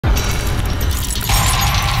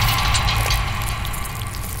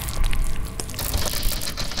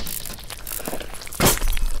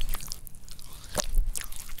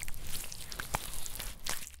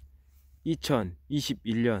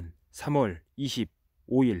2021년 3월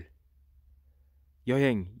 25일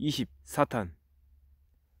여행 24탄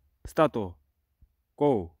스타트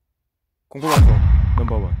고! 공포방송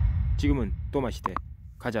넘버원. 지금은 또마시대.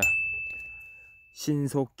 가자.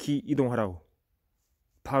 신속히 이동하라고.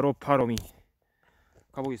 바로 파로미.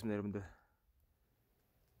 가보겠습니다 여러분들.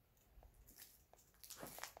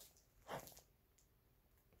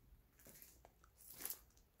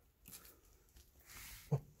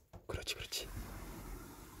 그렇지 그렇지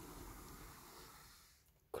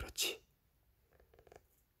그렇지.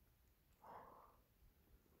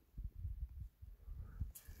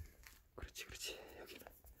 그렇지 그렇지. 여기는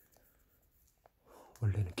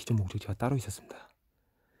원래는 기존 목적지가 따로 있었습니다.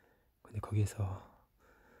 근데 거기에서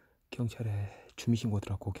경찰에 주민신고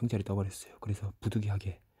들어갔고 경찰이 떠버렸어요. 그래서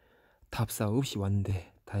부득이하게 답사 없이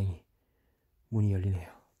왔는데 다행히 문이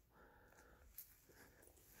열리네요.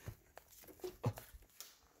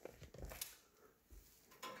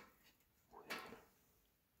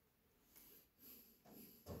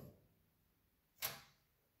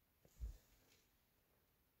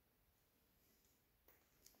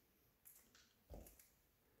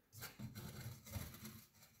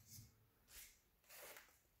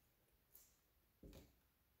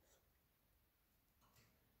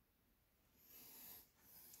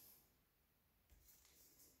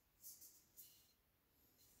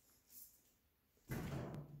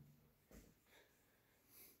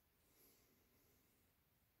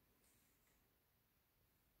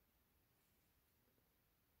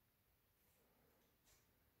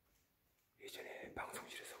 예전에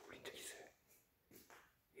방송실에서 울린 적 있어요.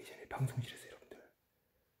 예전에 방송실에서 여러분들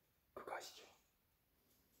그거 아시죠?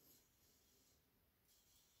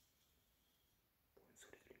 뭔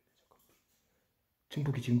소리 들립니다. 잠깐만.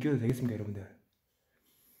 증폭기 지금 끼워도 되겠습니까 여러분들?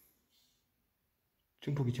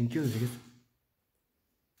 증폭기 지금 끼워도 되겠습니까?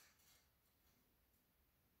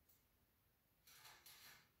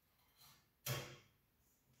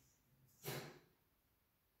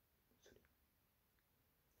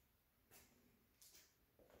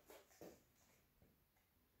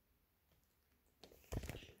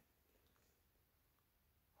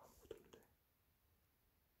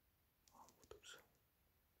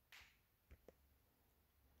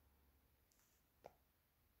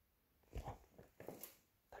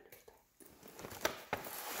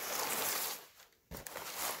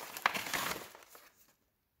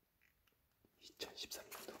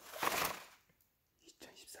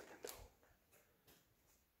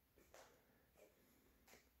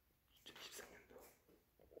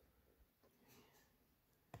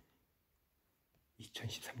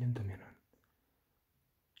 (2013년도면은)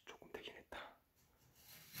 조금 되긴 했다.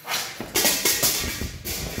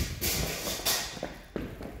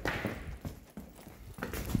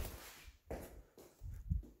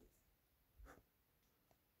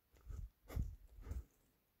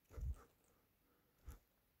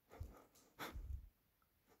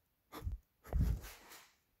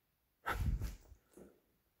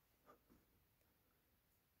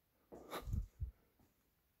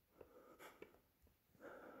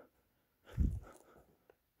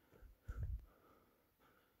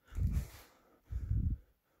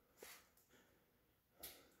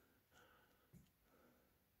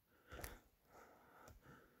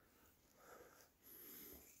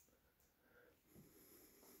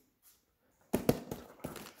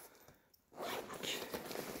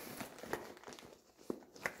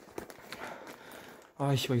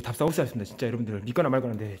 아이씨, 여기 답사 없이 왔습니다. 진짜 여러분들 믿거나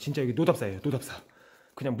말거나인데 진짜 여기 노답사예요. 노답사.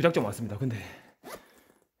 그냥 무작정 왔습니다. 근데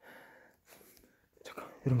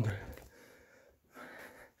잠깐 여러분들,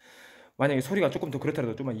 만약에 소리가 조금 더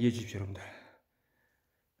그렇더라도 좀만 이해해 주십시오 여러분들.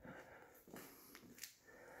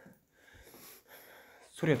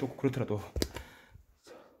 소리가 조금 그렇더라도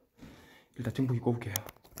일단 증폭기 꼽을게요.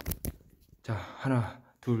 자, 하나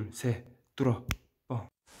둘 셋 뚫어 뻥.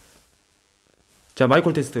 자,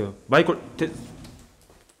 마이콜 테스트. 마이콜 테스트.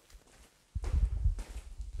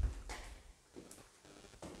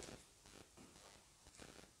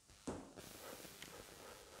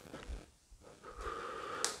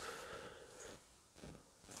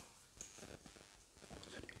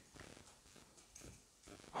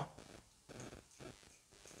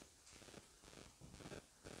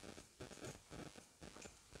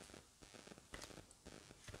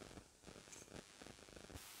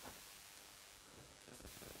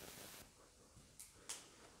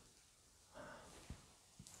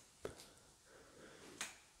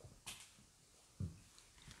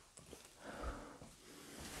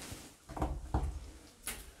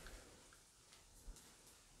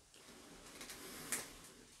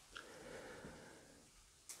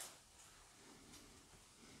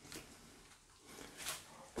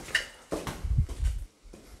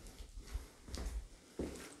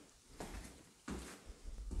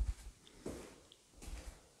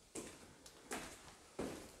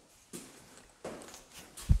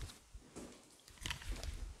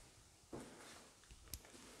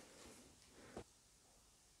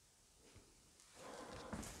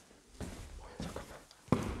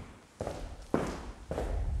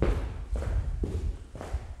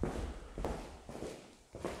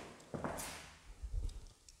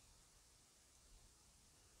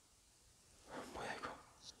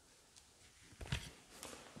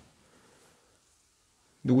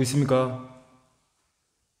 누구 있습니까?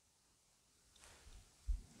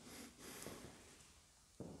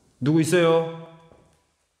 누구 있어요?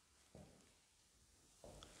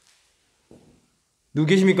 누구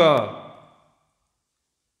계십니까?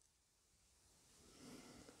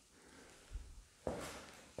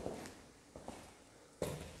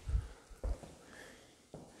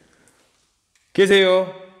 계세요?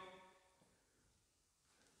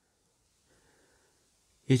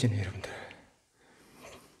 예전에 여러분들,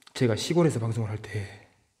 제가 시골에서 방송을 할 때,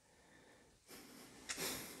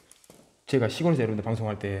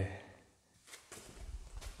 방송할 때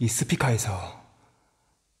이 스피커에서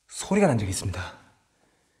소리가 난 적이 있습니다.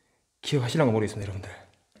 기억하시려고 모르겠습니다, 여러분들.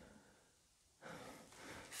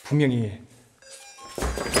 분명히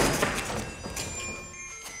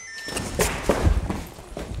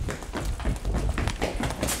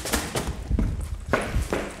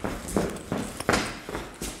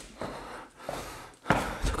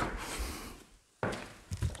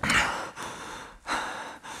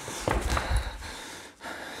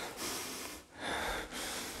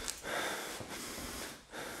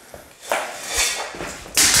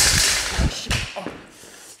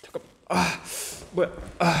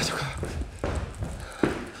잠깐.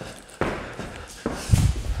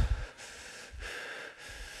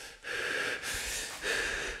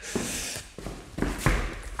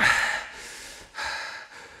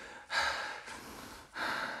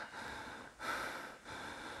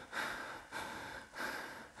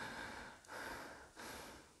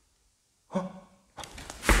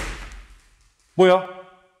 뭐야?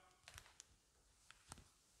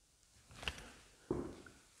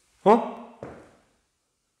 어?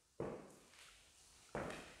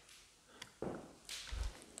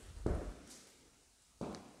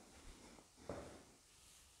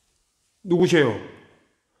 누구세요?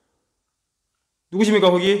 누구십니까,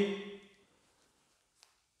 거기?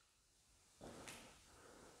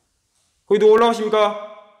 거기 누구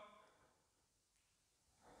올라가십니까?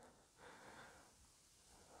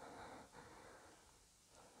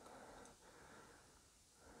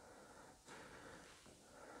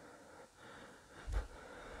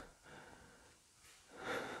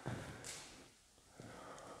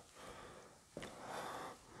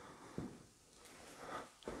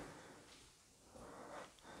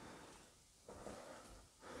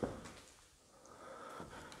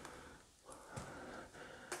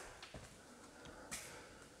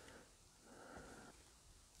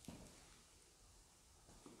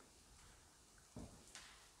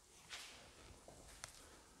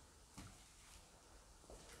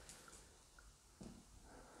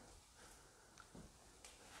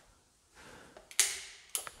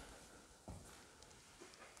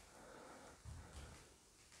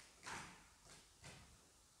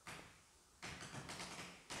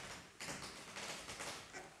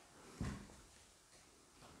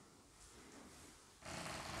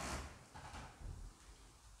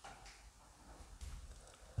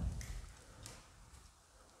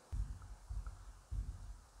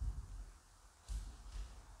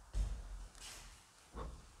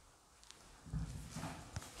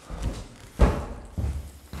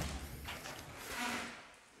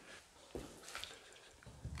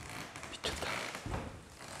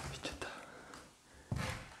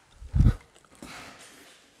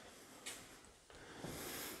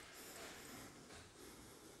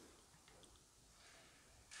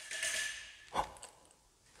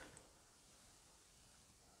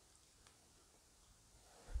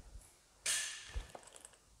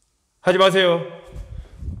 하지 마세요.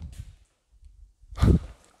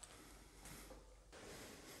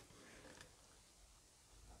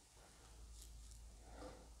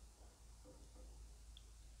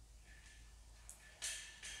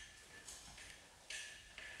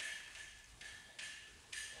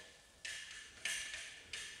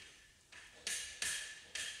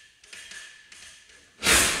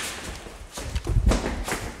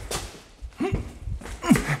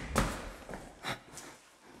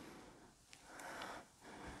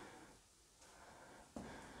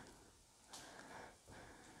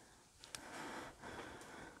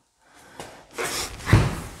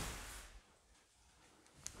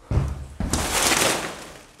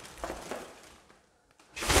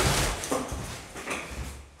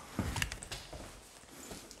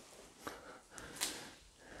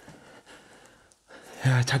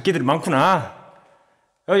 야, 잡기들이 많구나.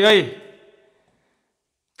 어이,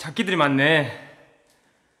 잡기들이 많네.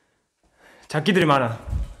 잡기들이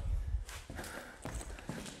많아.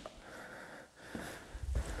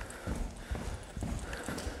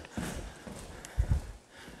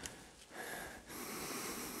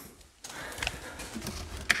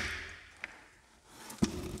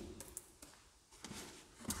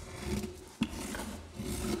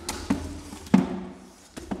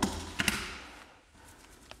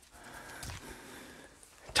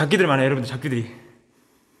 잡기들 많아요 여러분들. 잡기들이.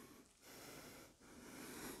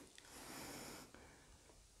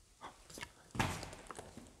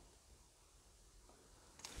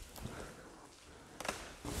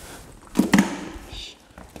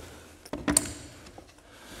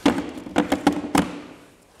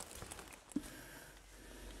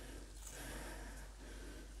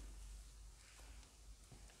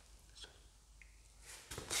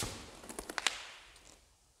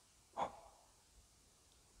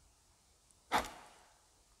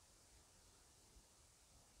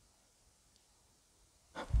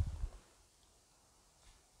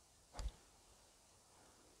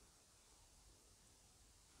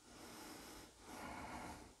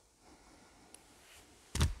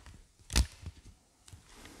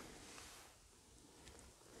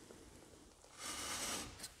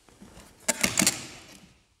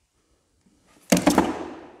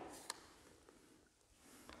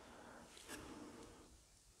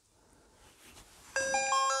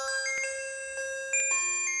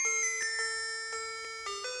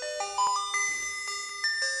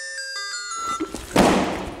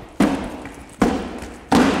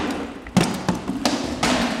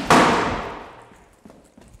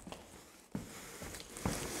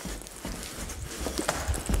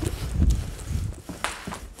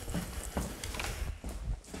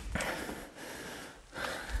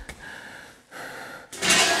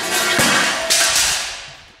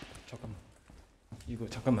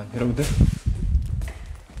 잠깐만 여러분들,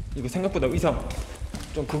 이거 생각보다 의상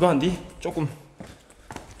좀 그거 한디? 조금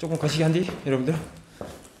거시기 한디? 여러분들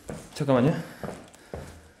잠깐만요.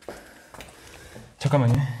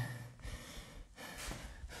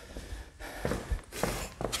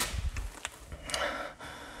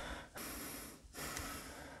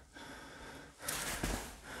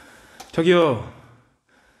 저기요,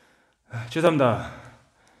 죄송합니다.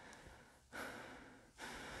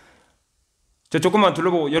 저 조금만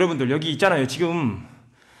둘러보고, 여러분들 여기 있잖아요. 지금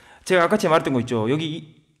제가 아까 말했던 거 있죠.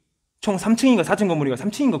 여기 총 3층인가 4층 건물이가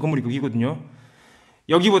 3층인가 건물이 거기거든요.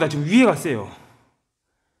 여기보다 지금 위에가 세요.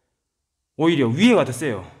 오히려 위에가 더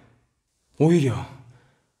세요. 오히려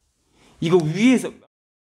이거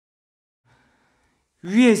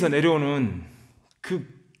위에서 내려오는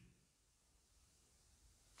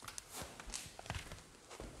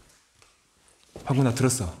방금 나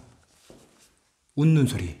들었어. 웃는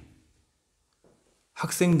소리.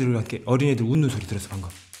 학생들한테, 어린애들 웃는 소리 들었어 방금.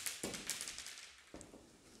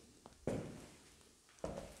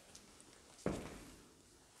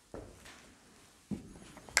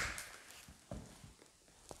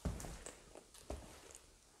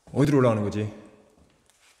 어디로 올라가는 거지?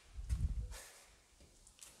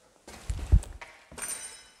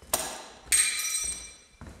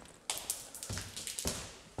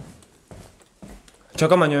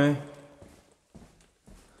 잠깐만요.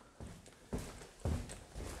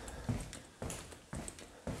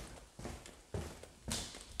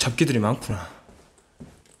 잡기들이 많구나.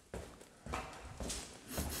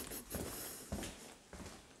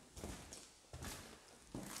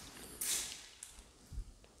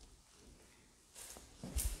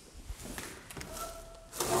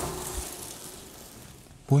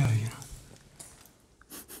 뭐야 이게?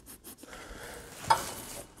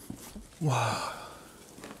 와.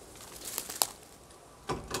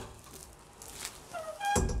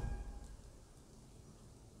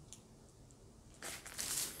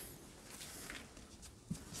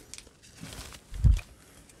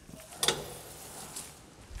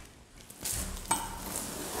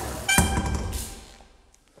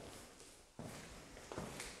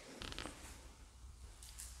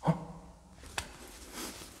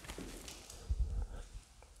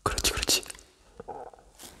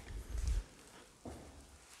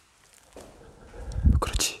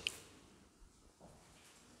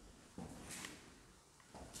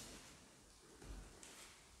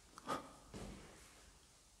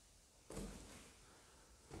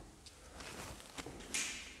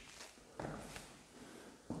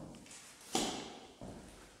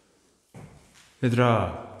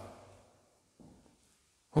 얘들아,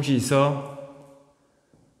 혹시 있어?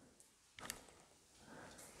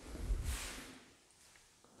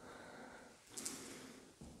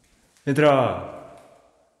 얘들아,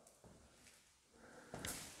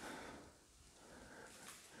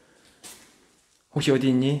 혹시 어디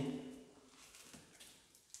있니?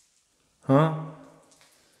 어?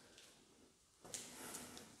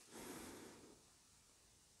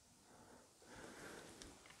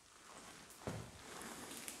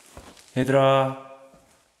 얘들아,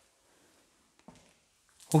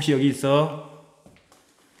 혹시 여기 있어?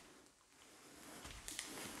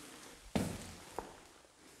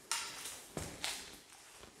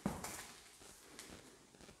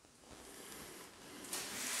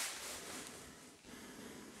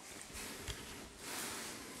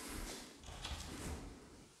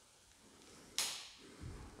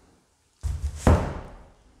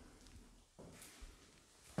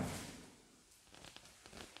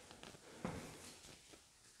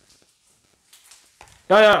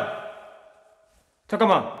 야야,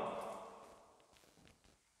 잠깐만.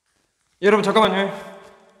 여러분 잠깐만요.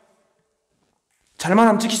 잘만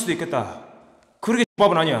하면 찍힐 수도 있겠다. 그러게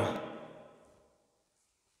X밥은 아니야.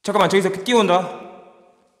 잠깐만, 저기서 뛰어온다.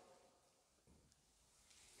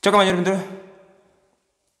 잠깐만 여러분들.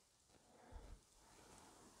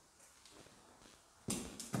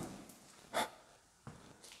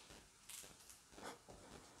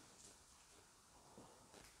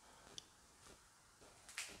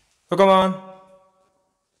 잠깐만.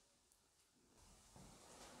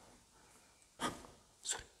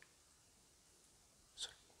 소리.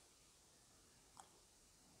 소리.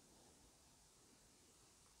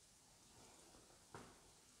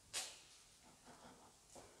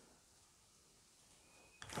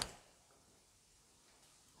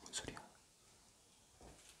 뭔 소리야?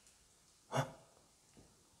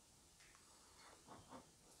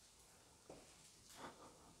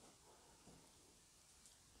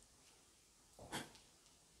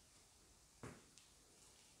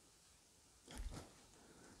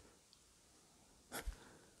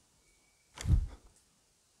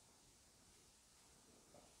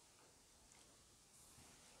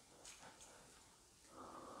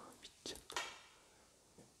 미쳤다.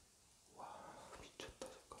 와, 미쳤다.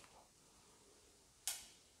 잠깐만.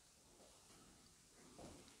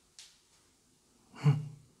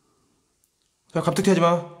 야, 갑툭튀 하지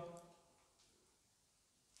마.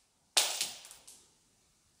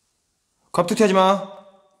 갑툭튀 하지 마.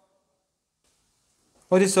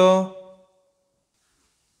 어딨어?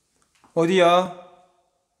 어디야?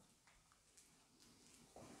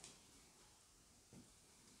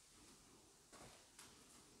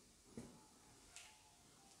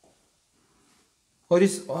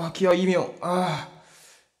 어딨어? 아, 기아 이명.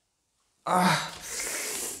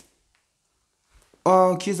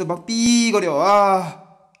 귀에서 막 삐거려.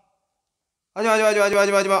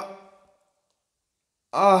 하지마.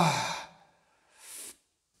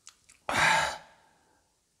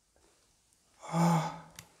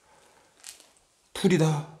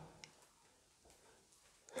 불이다.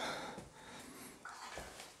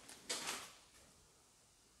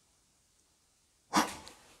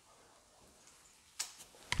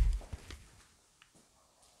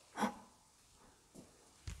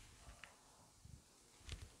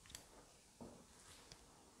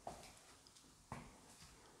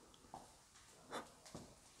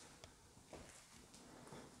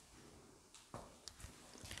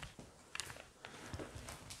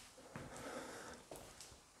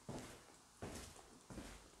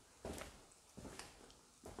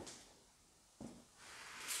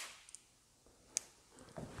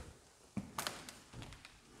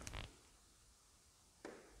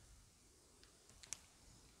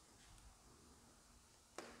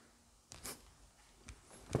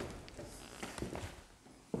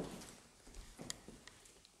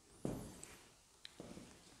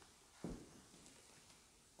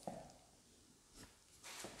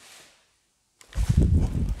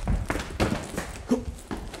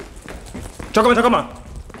 잠깐만.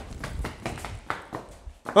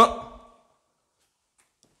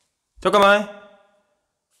 잠깐만.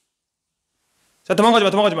 자,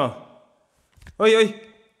 도망가지 마.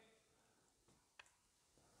 어이.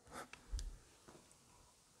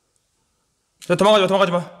 자,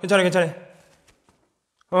 도망가지 마. 괜찮아.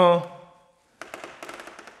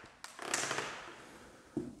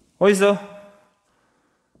 어딨어?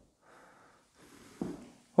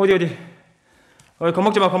 어디?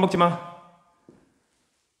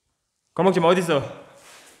 겁먹지 마. 어딨어?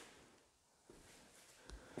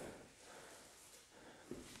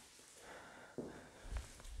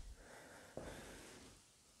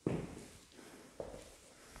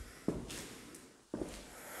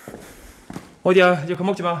 어디야? 이제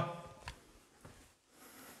겁먹지 마.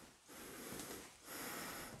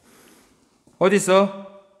 어딨어?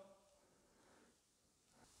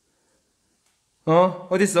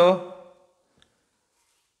 어딨어?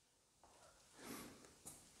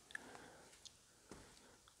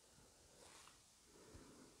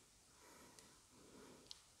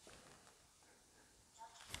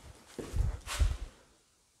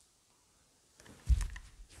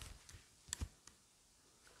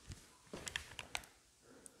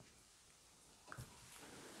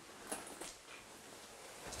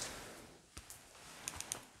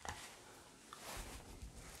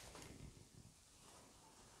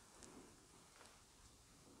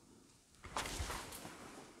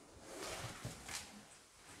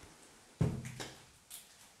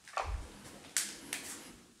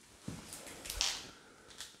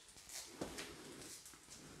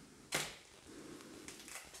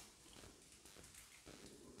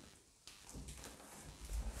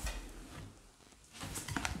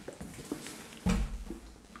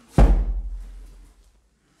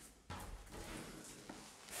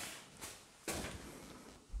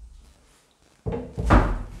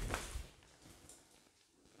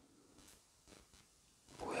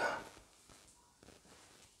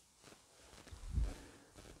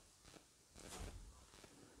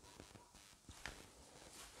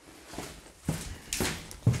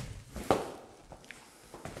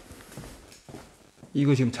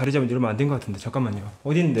 이거 지금 자리 잡은 지 얼마 안 된 것 같은데. 잠깐만요.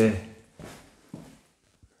 어디 있는데?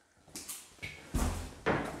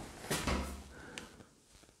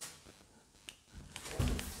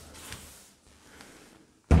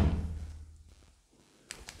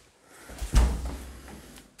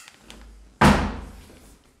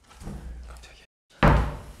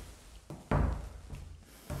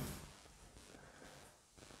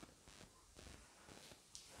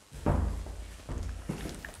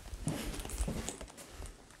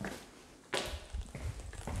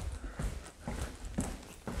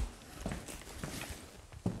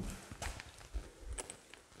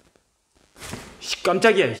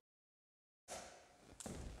 깜짝이야.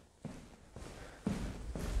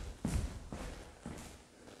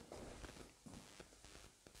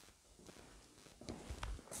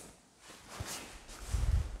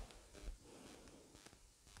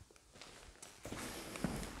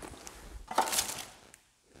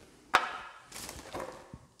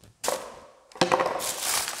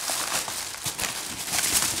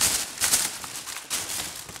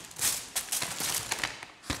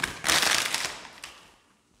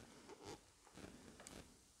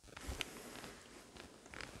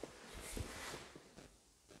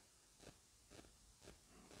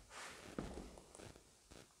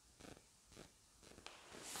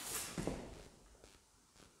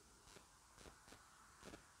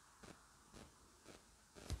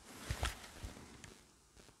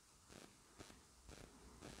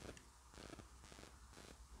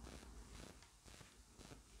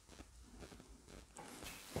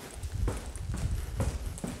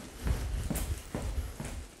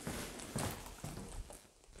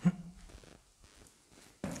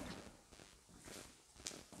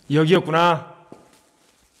 여기였구나.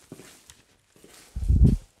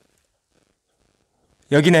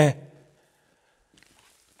 여기네.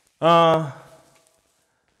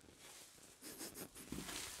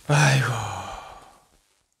 아이고,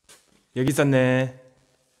 여기 있었네.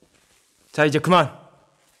 자, 이제 그만.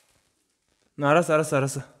 알았어.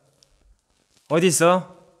 어디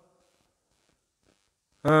있어?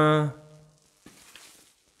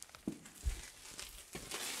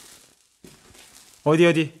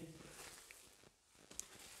 어디?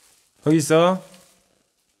 거기 있어.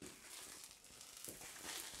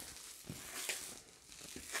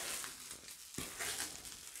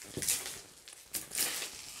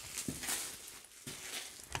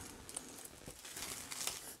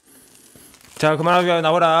 자, 그만하고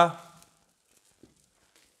나와라.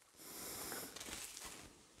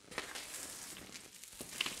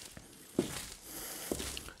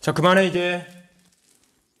 자, 그만해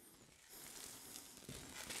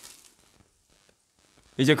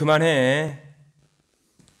이제 그만해.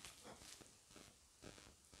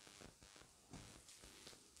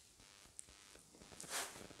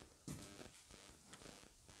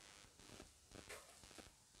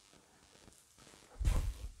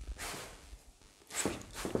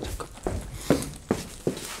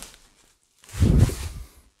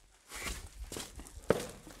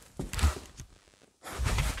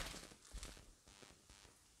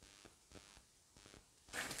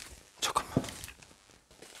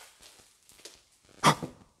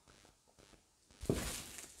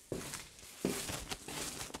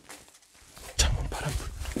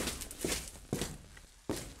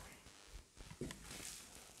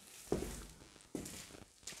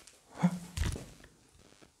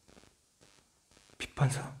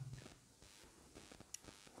 반사.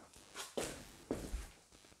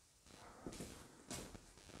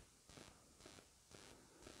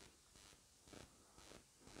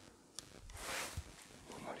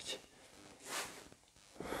 뭔 말이지?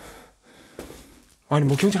 아니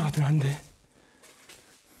뭐 경찰 같은 한데.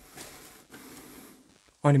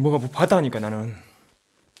 아니 뭐가 뭐 바다니까 나는.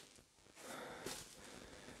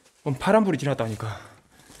 뭔 파란불이 지났다니까.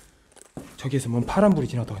 저기에서 뭔 파란불이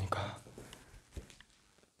지났다니까.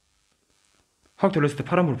 확 돌렸을 때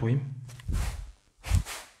파란불 보임?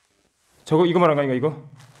 저거 이거 말한 거 아닌가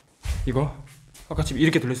이거? 아까 지금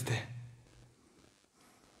이렇게 돌렸을 때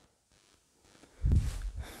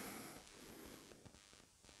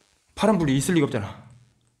파란불이 있을 리가 없잖아.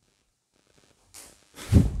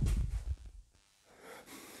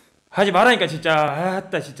 하지 말라니까 진짜.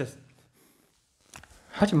 아따 진짜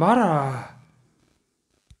하지 마라.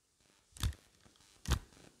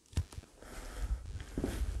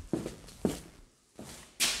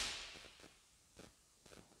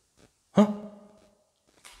 어?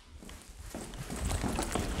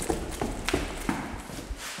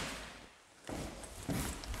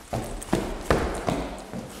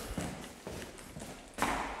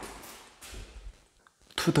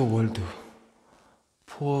 To the world,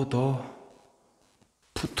 for the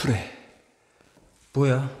투투래.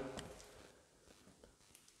 뭐야?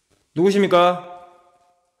 누구십니까?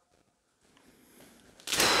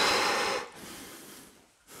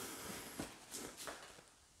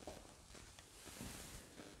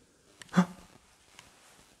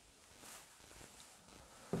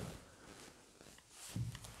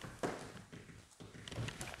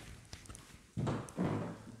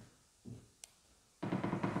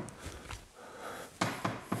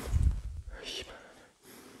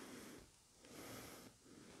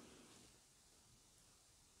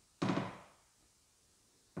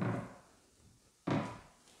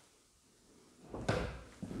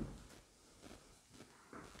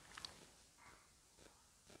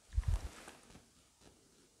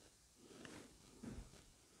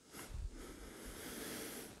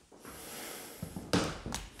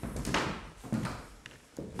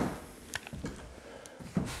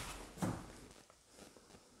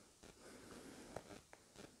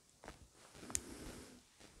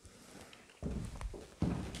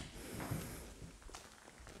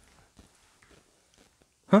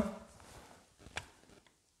 어?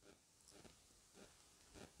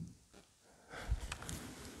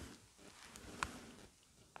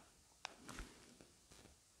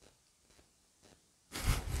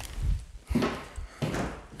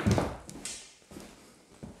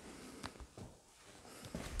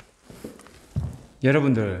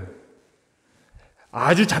 여러분들,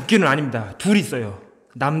 아주 잡기는 아닙니다. 둘 있어요.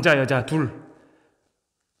 남자 여자 둘.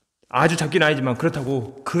 아주 잡기는 아니지만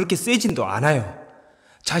그렇다고 그렇게 세진도 않아요.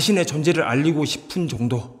 자신의 존재를 알리고 싶은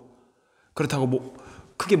정도. 그렇다고 뭐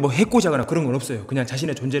크게 뭐 해코지 하거나 그런 건 없어요. 그냥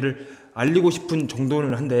자신의 존재를 알리고 싶은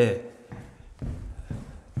정도는 한데.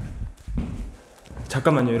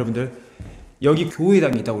 잠깐만요 여러분들, 여기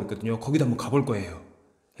교회당이 있다고 그랬거든요. 거기도 한번 가볼 거예요.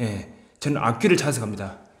 예, 저는 악귀를 찾아서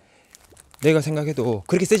갑니다. 내가 생각해도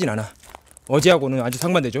그렇게 세진 않아. 어제하고는 아주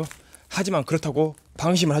상반되죠. 하지만 그렇다고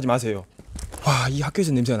방심을 하지 마세요. 와, 이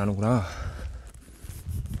학교에서 냄새가 나는구나.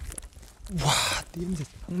 와, 냄새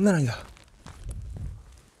장난 아니다.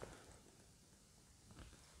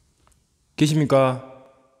 계십니까?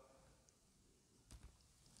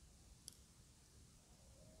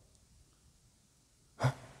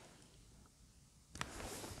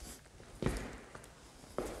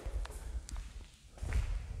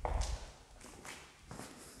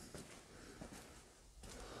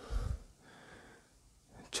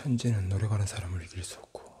 천재는 노력하는 사람을 이길 수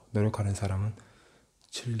없고 노력하는 사람은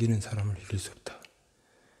즐기는 사람을 이길 수 없다.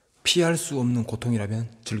 피할 수 없는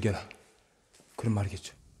고통이라면 즐겨라. 그런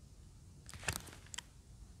말이겠죠.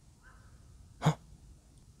 어?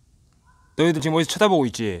 너희들 지금 어디서 쳐다보고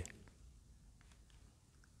있지?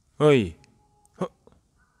 어이. 어?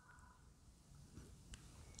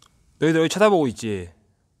 너희들 어디 쳐다보고 있지?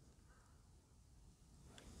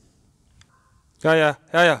 야야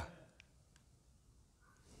야야.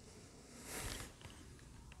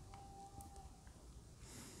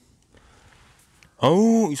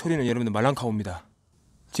 어우, 이 소리는 여러분들 말랑카오입니다.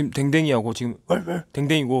 지금 댕댕이하고 지금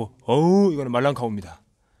댕댕이고, 어우, 이거는 말랑카오입니다.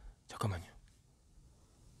 잠깐만요.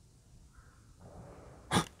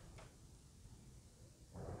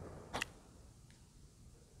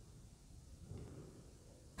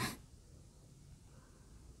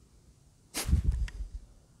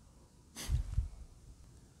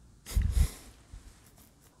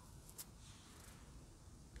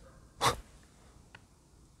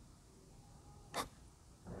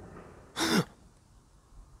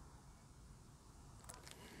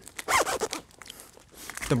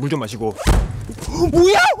 일단 물 좀 마시고.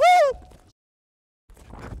 뭐야?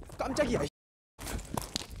 깜짝이야.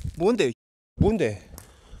 뭔데? 뭔데?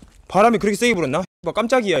 바람이 그렇게 세게 불었나?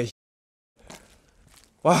 깜짝이야.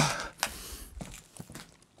 와.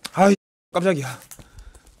 아이, 깜짝이야.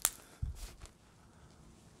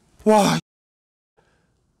 와.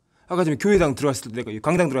 아까 전에 교회당 들어갔을 때, 내가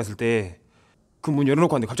강당 들어갔을 때 그 문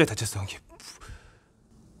열어놓고 왔는데 갑자기 닫혔어.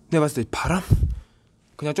 내가 봤을 때 바람?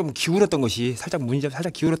 그냥 좀 기울었던 것이, 살짝 문이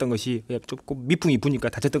살짝 기울었던 것이 조금 미풍이 부니까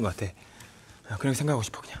닫혔던 것 같아. 그냥 생각하고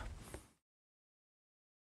싶어 그냥.